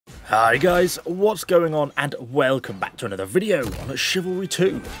Hi guys, what's going on, and welcome back to another video on Chivalry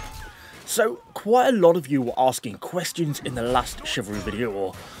 2. So, quite a lot of you were asking questions in the last Chivalry video,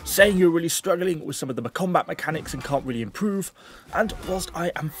 or saying you're really struggling with some of the combat mechanics and can't really improve, and whilst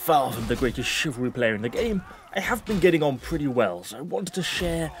I am far from the greatest Chivalry player in the game, I have been getting on pretty well, so I wanted to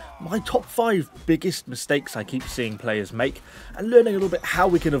share my top 5 biggest mistakes I keep seeing players make, and learning a little bit how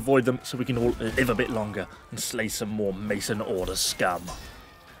we can avoid them so we can all live a bit longer and slay some more Mason Order scum.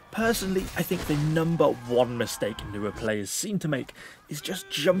 Personally, I think the number one mistake newer players seem to make is just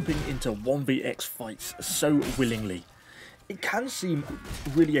jumping into 1vx fights so willingly. It can seem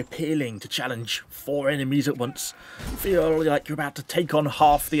really appealing to challenge 4 enemies at once, feel like you're about to take on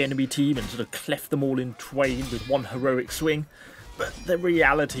half the enemy team and sort of cleft them all in twain with one heroic swing, but the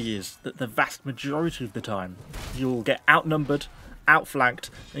reality is that the vast majority of the time you'll get outnumbered,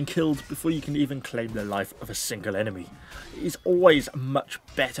 outflanked and killed before you can even claim the life of a single enemy. It is always much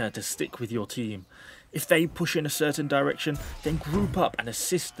better to stick with your team. If they push in a certain direction, then group up and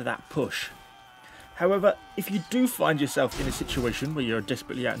assist that push. However, if you do find yourself in a situation where you're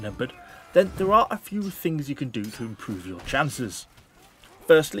desperately outnumbered, then there are a few things you can do to improve your chances.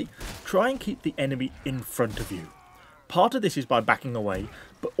 Firstly, try and keep the enemy in front of you. Part of this is by backing away,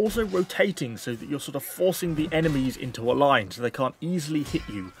 but also rotating so that you're sort of forcing the enemies into a line so they can't easily hit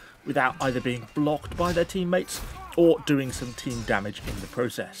you without either being blocked by their teammates or doing some team damage in the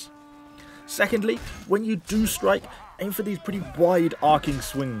process. Secondly, when you do strike, aim for these pretty wide arcing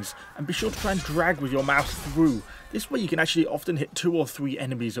swings and be sure to try and drag with your mouse through. This way you can actually often hit 2 or 3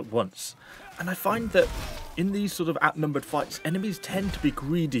 enemies at once. And I find that in these sort of outnumbered fights, enemies tend to be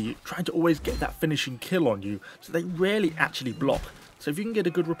greedy, trying to always get that finishing kill on you, so they rarely actually block. So if you can get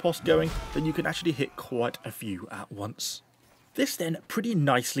a good riposte going, then you can actually hit quite a few at once. This then pretty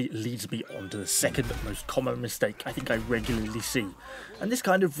nicely leads me on to the second most common mistake I think I regularly see, and this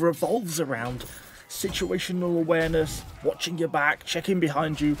kind of revolves around situational awareness, watching your back, checking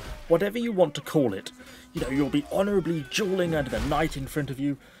behind you, whatever you want to call it. You know, you'll be honourably dueling under the knight in front of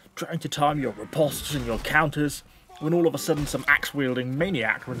you, trying to time your ripostes and your counters, when all of a sudden some axe-wielding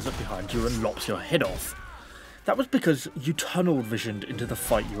maniac runs up behind you and lops your head off. That was because you tunnel-visioned into the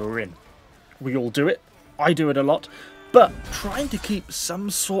fight you were in. We all do it, I do it a lot, but trying to keep some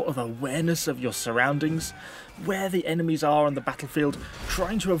sort of awareness of your surroundings, where the enemies are on the battlefield,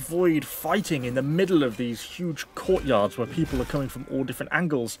 trying to avoid fighting in the middle of these huge courtyards where people are coming from all different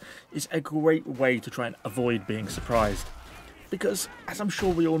angles, is a great way to try and avoid being surprised. Because, as I'm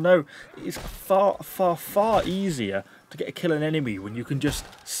sure we all know, it is far easier to get a kill an enemy when you can just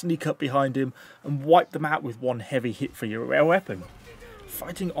sneak up behind him and wipe them out with one heavy hit for your weapon.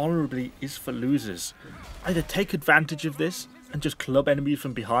 Fighting honourably is for losers. Either take advantage of this and just club enemies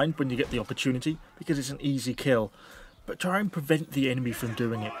from behind when you get the opportunity, because it's an easy kill, but try and prevent the enemy from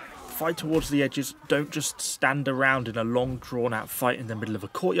doing it. Fight towards the edges, don't just stand around in a long drawn out fight in the middle of a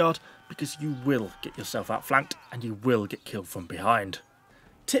courtyard, because you will get yourself outflanked and you will get killed from behind.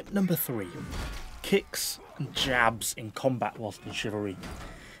 Tip number 3. Kicks and jabs in combat whilst in Chivalry.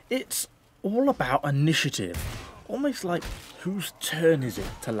 It's all about initiative, almost like whose turn is it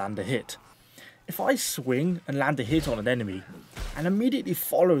to land a hit. If I swing and land a hit on an enemy, and immediately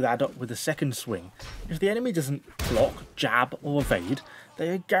follow that up with a second swing, if the enemy doesn't block, jab or evade, they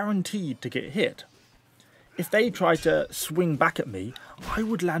are guaranteed to get hit. If they try to swing back at me, I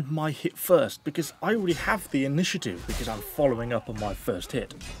would land my hit first because I already have the initiative because I'm following up on my first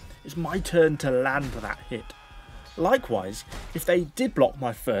hit. It's my turn to land that hit. Likewise, if they did block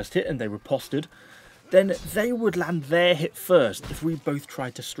my first hit and they riposted, then they would land their hit first if we both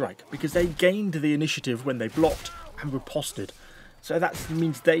tried to strike, because they gained the initiative when they blocked and riposted. So that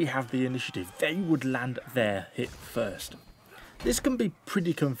means they have the initiative. They would land their hit first. This can be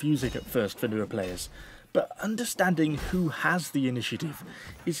pretty confusing at first for newer players, but understanding who has the initiative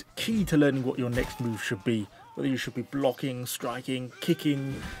is key to learning what your next move should be, whether you should be blocking, striking,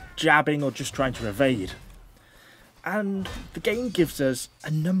 kicking, jabbing, or just trying to evade. And the game gives us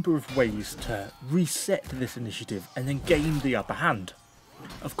a number of ways to reset this initiative and then gain the upper hand.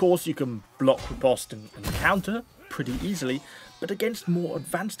 Of course, you can block, riposte and counter pretty easily, but against more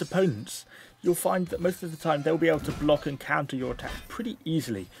advanced opponents, you'll find that most of the time they'll be able to block and counter your attack pretty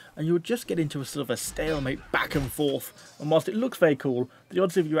easily, and you'll just get into a sort of a stalemate back and forth, and whilst it looks very cool, the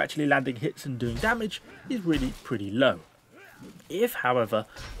odds of you actually landing hits and doing damage is really pretty low. If, however,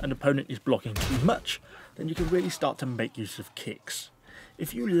 an opponent is blocking too much, then you can really start to make use of kicks.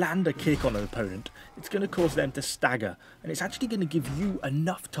 if you land a kick on an opponent, it's going to cause them to stagger, and it's actually going to give you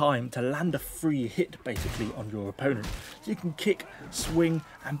enough time to land a free hit basically on your opponent. So you can kick, swing,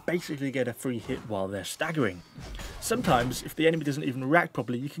 and basically get a free hit while they're staggering. Sometimes, if the enemy doesn't even react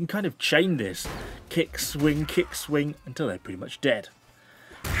properly, you can kind of chain this. Kick, swing, until they're pretty much dead.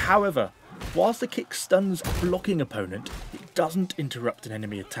 However, whilst the kick stuns a blocking opponent, it doesn't interrupt an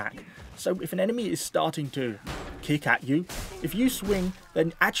enemy attack. So if an enemy is starting to kick at you, if you swing,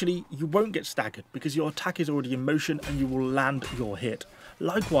 then actually you won't get staggered because your attack is already in motion and you will land your hit.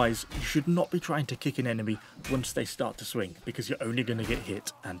 Likewise, you should not be trying to kick an enemy once they start to swing because you're only going to get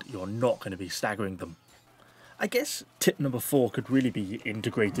hit and you're not going to be staggering them. I guess tip number 4 could really be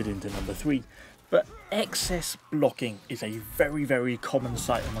integrated into number 3. But excess blocking is a very common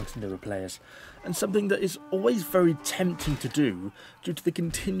sight amongst newer players, and something that is always very tempting to do due to the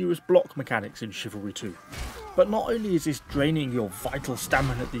continuous block mechanics in Chivalry 2. But not only is this draining your vital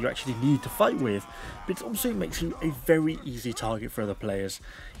stamina that you actually need to fight with, but it also makes you a very easy target for other players.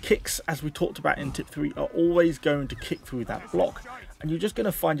 Kicks, as we talked about in tip 3, are always going to kick through that block, and you're just going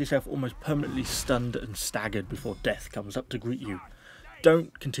to find yourself almost permanently stunned and staggered before death comes up to greet you.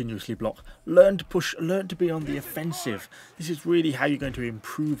 Don't continuously block. Learn to push, learn to be on the offensive. This is really how you're going to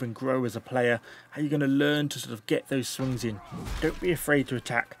improve and grow as a player, how you're going to learn to sort of get those swings in. Don't be afraid to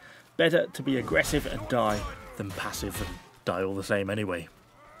attack. Better to be aggressive and die than passive and die all the same anyway.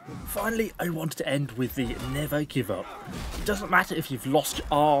 Finally, I wanted to end with the never give up. It doesn't matter if you've lost your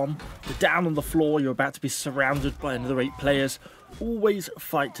arm, you're down on the floor, you're about to be surrounded by another 8 players. Always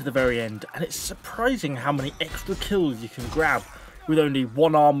fight to the very end, and it's surprising how many extra kills you can grab with only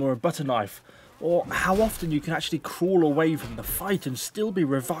one arm or a butter knife, or how often you can actually crawl away from the fight and still be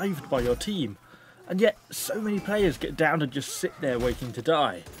revived by your team. And yet, so many players get down and just sit there waiting to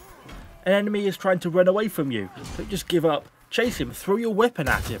die. An enemy is trying to run away from you, don't just give up. Chase him, throw your weapon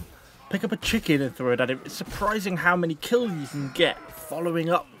at him, pick up a chicken and throw it at him. It's surprising how many kills you can get following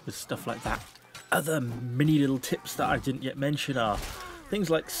up with stuff like that. Other mini little tips that I didn't yet mention are things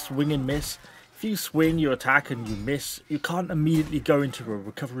like swing and miss. If you swing, you attack and you miss, you can't immediately go into a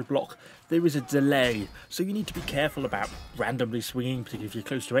recovery block. There is a delay, so you need to be careful about randomly swinging, particularly if you're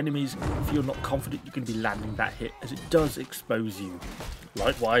close to enemies. If you're not confident, you can be landing that hit, as it does expose you.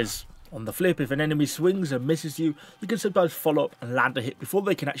 Likewise, on the flip, if an enemy swings and misses you, you can sometimes follow up and land a hit before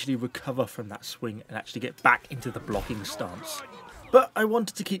they can actually recover from that swing and actually get back into the blocking stance. But I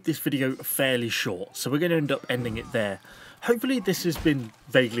wanted to keep this video fairly short, so we're going to end up ending it there. Hopefully this has been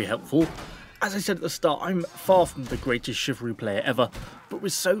vaguely helpful. As I said at the start, I'm far from the greatest Chivalry player ever, but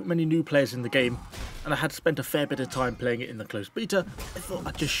with so many new players in the game, and I had spent a fair bit of time playing it in the closed beta, I thought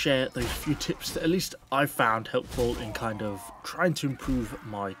I'd just share those few tips that at least I found helpful in kind of trying to improve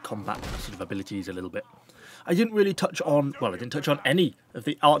my combat sort of abilities a little bit. I didn't really touch on, well, I didn't touch on any of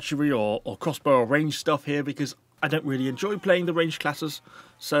the archery or crossbow or range stuff here because I don't really enjoy playing the ranged classes,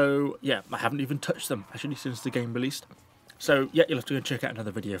 so yeah, I haven't even touched them actually since the game released. So yeah, you'll have to go and check out another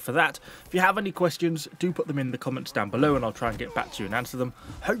video for that. If you have any questions, do put them in the comments down below and I'll try and get back to you and answer them.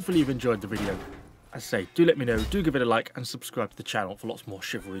 Hopefully you've enjoyed the video. As I say, do let me know, do give it a like and subscribe to the channel for lots more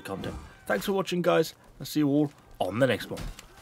Chivalry content. Thanks for watching guys, I'll see you all on the next one.